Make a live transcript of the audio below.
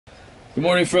Good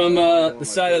morning from the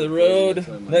side of the road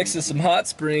next to some hot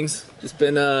springs. Just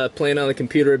been playing on the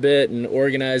computer a bit and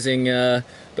organizing, but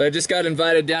I just got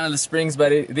invited down to the springs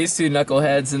by these two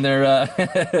knuckleheads in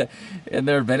their in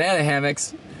their banana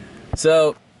hammocks.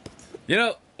 So, you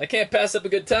know, I can't pass up a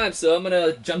good time, so I'm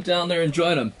gonna jump down there and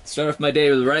join them. Start off my day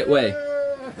the right way.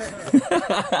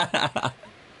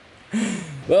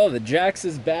 Well, the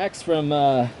Jax's backs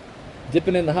from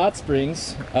dipping in the hot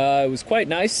springs. It was quite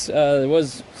nice. There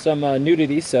was some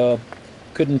nudity, so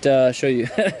couldn't show you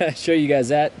show you guys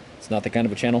that. It's not the kind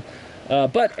of a channel.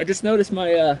 But I just noticed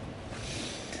my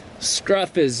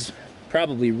scruff is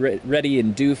probably ready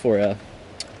and due for a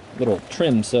little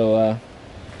trim, so I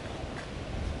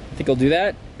think I'll do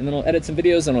that, and then I'll edit some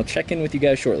videos, and I'll check in with you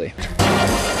guys shortly.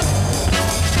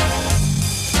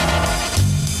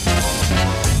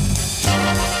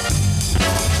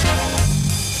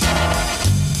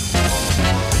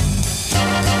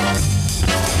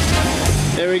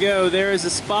 There we go, there is a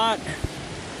spot.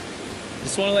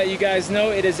 Just want to let you guys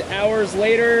know it is hours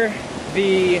later.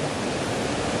 The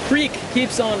creek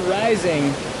keeps on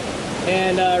rising,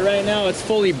 and right now it's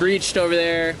fully breached over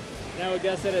there. And I would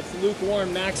guess that it's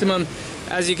lukewarm maximum.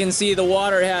 As you can see, the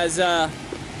water has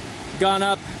gone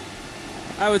up,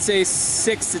 I would say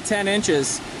 6 to 10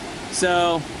 inches.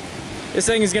 So this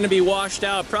thing is going to be washed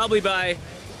out probably by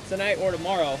tonight or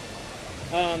tomorrow.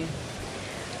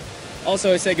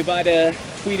 Also, I say goodbye to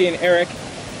Tweety and Eric.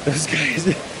 Those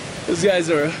guys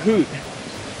are a hoot.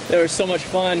 They were so much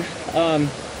fun. And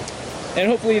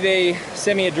hopefully they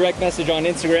send me a direct message on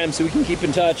Instagram so we can keep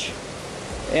in touch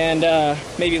and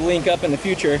maybe link up in the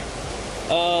future.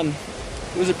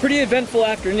 It was a pretty eventful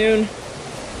afternoon,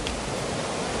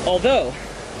 although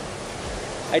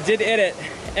I did edit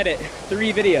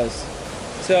 3 videos.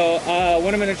 So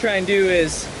what I'm going to try and do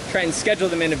is try and schedule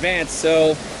them in advance,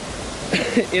 so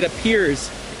it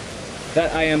appears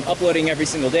that I am uploading every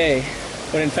single day,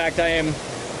 when in fact I am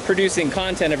producing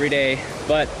content every day.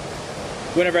 But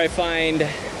whenever I find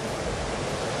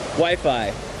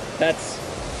Wi-Fi,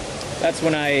 that's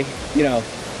when I, you know,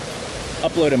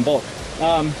 upload in bulk.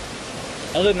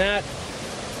 Other than that,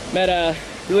 met a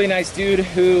really nice dude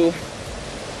who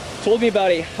told me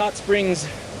about a hot springs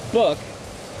book,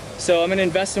 so I'm gonna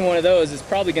invest in one of those. It's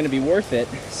probably gonna be worth it,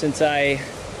 since I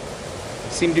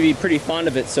seem to be pretty fond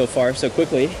of it so far, so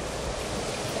quickly.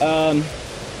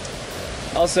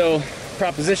 Also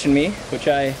propositioned me, which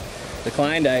I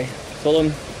declined. I told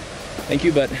him thank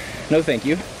you, but no thank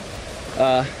you.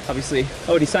 Obviously,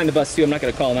 oh, and he signed the bus too. I'm not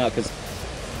gonna call him out because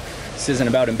this isn't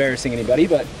about embarrassing anybody,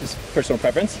 but just personal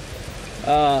preference.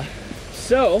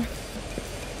 So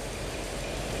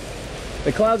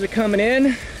the clouds are coming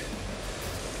in.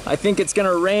 I think it's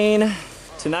gonna rain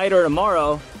tonight or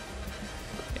tomorrow.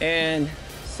 And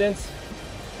since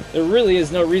there really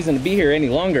is no reason to be here any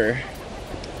longer,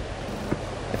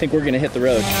 I think we're gonna hit the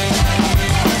road.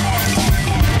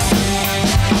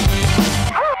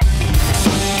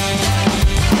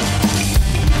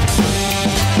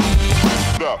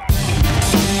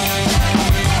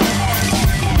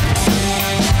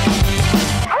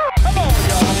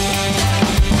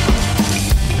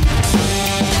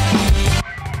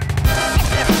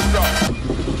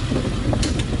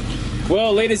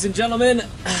 Well, ladies and gentlemen,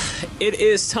 it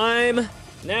is time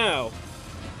now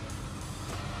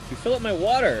to fill up my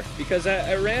water, because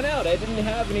I ran out. I didn't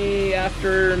have any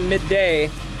after midday,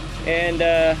 and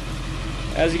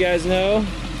as you guys know,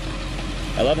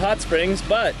 I love hot springs,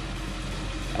 but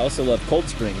I also love cold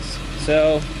springs.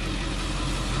 So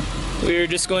we're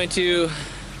just going to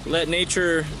let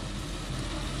nature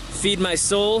feed my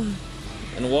soul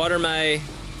and water my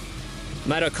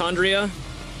mitochondria.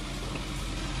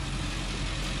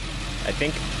 I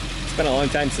think it's been a long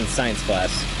time since science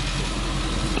class.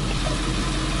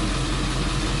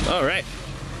 All right,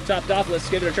 topped off, let's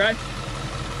give it a try.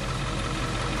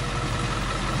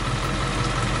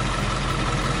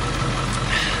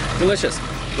 Delicious.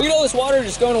 Look at all this water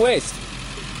just going to waste.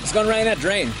 It's going right in that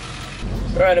drain.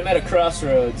 All right, I'm at a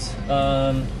crossroads.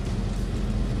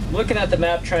 Looking at the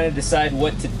map, trying to decide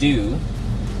what to do.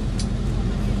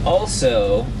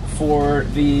 Also, for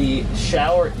the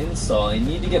shower install, I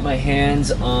need to get my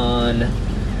hands on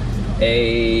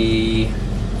a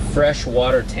fresh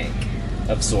water tank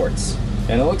of sorts.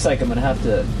 And it looks like I'm gonna have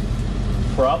to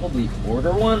probably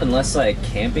order one, unless like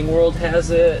Camping World has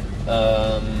it.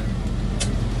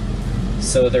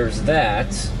 So there's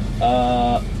that.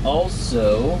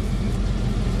 Also,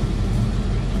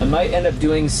 I might end up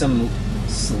doing some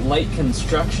slight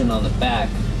construction on the back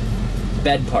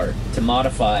bed part to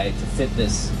modify to fit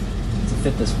this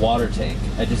water tank.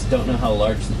 I just don't know how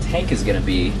large the tank is gonna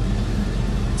be.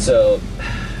 So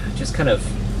just kind of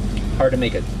hard to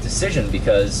make a decision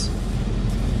because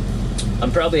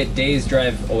I'm probably a day's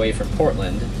drive away from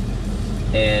Portland,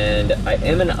 and I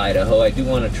am in Idaho. I do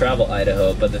want to travel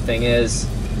Idaho, but the thing is,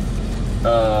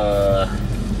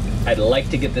 I'd like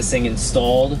to get this thing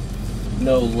installed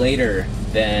no later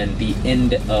than the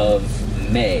end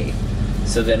of May,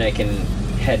 so then I can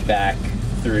head back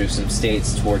through some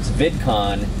states towards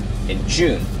VidCon in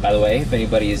June. By the way, if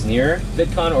anybody is near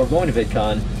VidCon or going to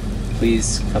VidCon,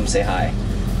 please come say hi.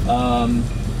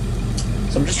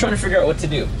 So I'm just trying to figure out what to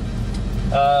do.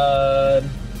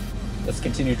 Let's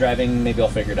continue driving, maybe I'll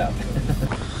figure it out.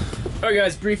 Alright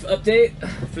guys, brief update.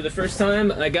 For the first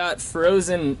time, I got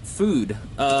frozen food.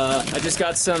 I just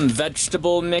got some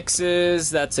vegetable mixes.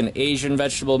 That's an Asian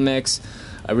vegetable mix.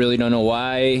 I really don't know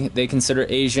why they consider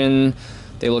Asian.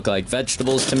 They look like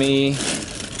vegetables to me.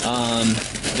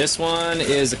 This one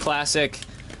is a classic,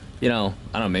 you know,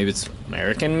 I don't know, maybe it's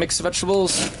American mixed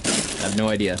vegetables? I have no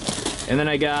idea. And then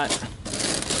I got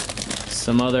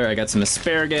some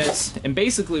asparagus. And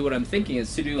basically what I'm thinking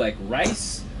is to do like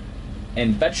rice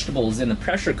and vegetables in the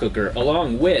pressure cooker,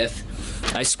 along with,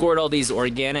 I scored all these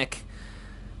organic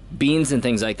beans and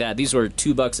things like that. These were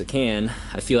 $2 a can.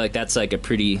 I feel like that's like a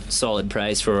pretty solid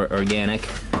price for organic.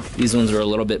 These ones are a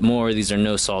little bit more. These are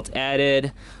no salt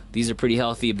added. These are pretty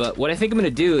healthy. But what I think I'm gonna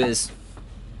do is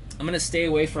I'm gonna stay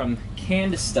away from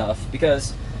canned stuff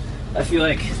because I feel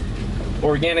like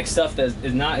organic stuff that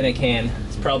is not in a can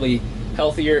is probably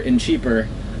healthier and cheaper.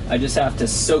 I just have to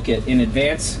soak it in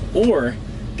advance or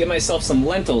get myself some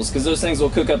lentils, because those things will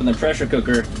cook up in the pressure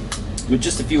cooker with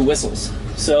just a few whistles.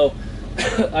 So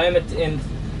I am in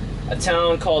a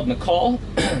town called McCall.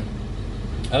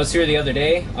 I was here the other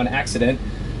day on accident.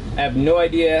 I have no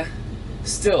idea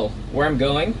still where I'm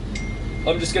going.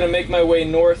 I'm just gonna make my way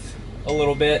north a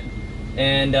little bit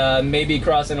and maybe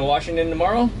cross into Washington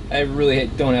tomorrow. I really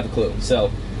don't have a clue.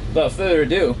 So without further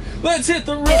ado, let's hit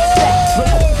the road!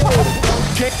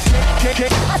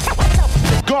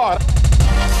 God.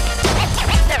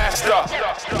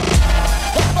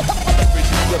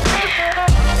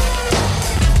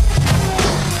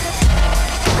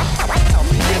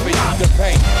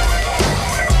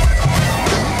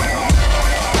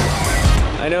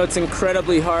 I know it's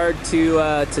incredibly hard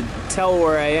to tell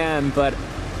where I am, but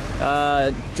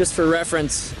just for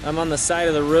reference, I'm on the side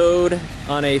of the road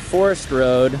on a forest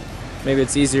road. Maybe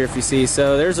it's easier if you see.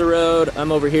 So there's a road.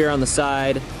 I'm over here on the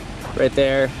side, right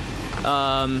there.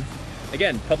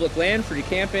 Again, public land, free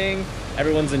camping.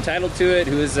 Everyone's entitled to it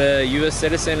who is a U.S.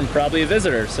 citizen and probably a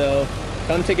visitor. So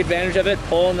come take advantage of it.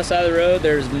 Pull on the side of the road.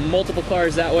 There's multiple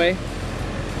cars that way.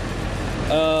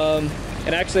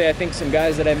 And actually, I think some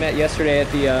guys that I met yesterday at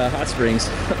the hot springs,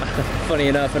 funny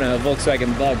enough, in a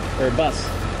Volkswagen bus.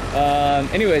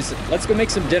 Anyways, let's go make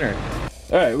some dinner.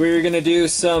 All right, we're gonna do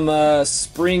some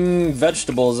spring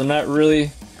vegetables. I'm not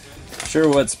really sure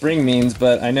what spring means,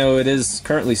 but I know it is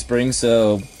currently spring,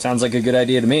 so sounds like a good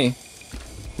idea to me.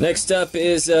 Next up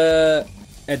is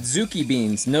Adzuki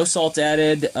beans, no salt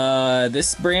added.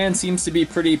 This brand seems to be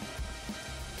pretty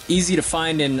easy to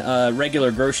find in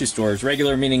regular grocery stores.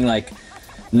 Regular meaning like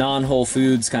non-Whole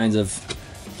Foods kinds of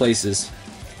places.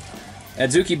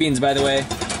 Adzuki beans, by the way,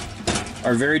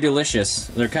 are very delicious.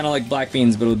 They're kind of like black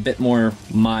beans, but a bit more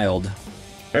mild.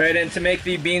 All right, and to make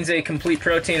the beans a complete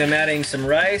protein, I'm adding some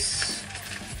rice.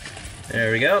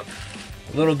 There we go.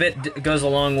 A little bit goes a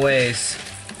long ways.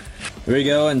 There we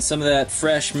go, and some of that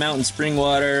fresh mountain spring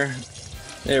water.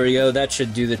 There we go, that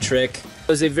should do the trick.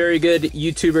 I was a very good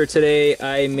YouTuber today.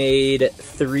 I made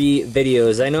 3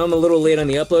 videos. I know I'm a little late on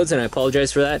the uploads, and I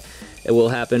apologize for that. It will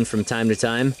happen from time to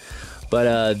time.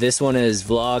 But this one is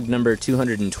vlog number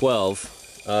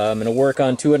 212. I'm gonna work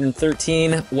on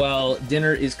 213 while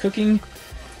dinner is cooking.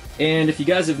 And if you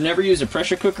guys have never used a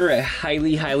pressure cooker, I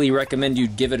highly, highly recommend you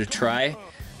give it a try.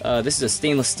 This is a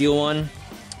stainless steel one,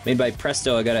 made by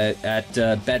Presto. I got it at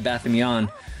Bed Bath & Beyond.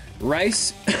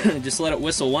 Rice, just let it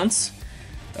whistle once.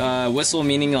 Whistle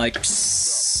meaning like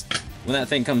psst, when that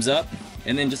thing comes up,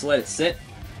 and then just let it sit.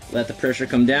 Let the pressure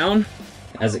come down.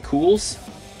 As it cools,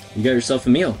 you got yourself a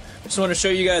meal. Just want to show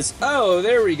you guys. Oh,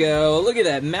 there we go. Look at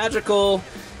that magical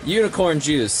unicorn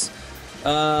juice.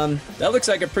 That looks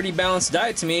like a pretty balanced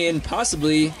diet to me, and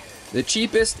possibly the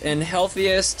cheapest and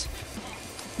healthiest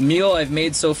meal I've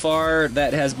made so far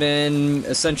that has been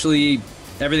essentially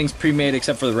everything's pre-made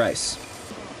except for the rice.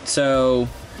 So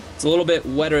it's a little bit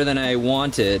wetter than I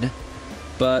wanted,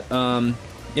 but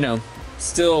you know,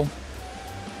 still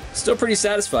pretty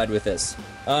satisfied with this.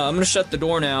 I'm gonna shut the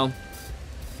door now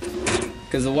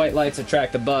because the white lights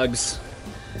attract the bugs,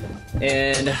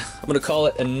 and I'm gonna call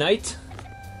it a night.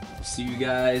 See you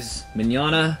guys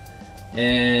mañana,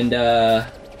 and I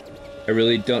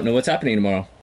really don't know what's happening tomorrow.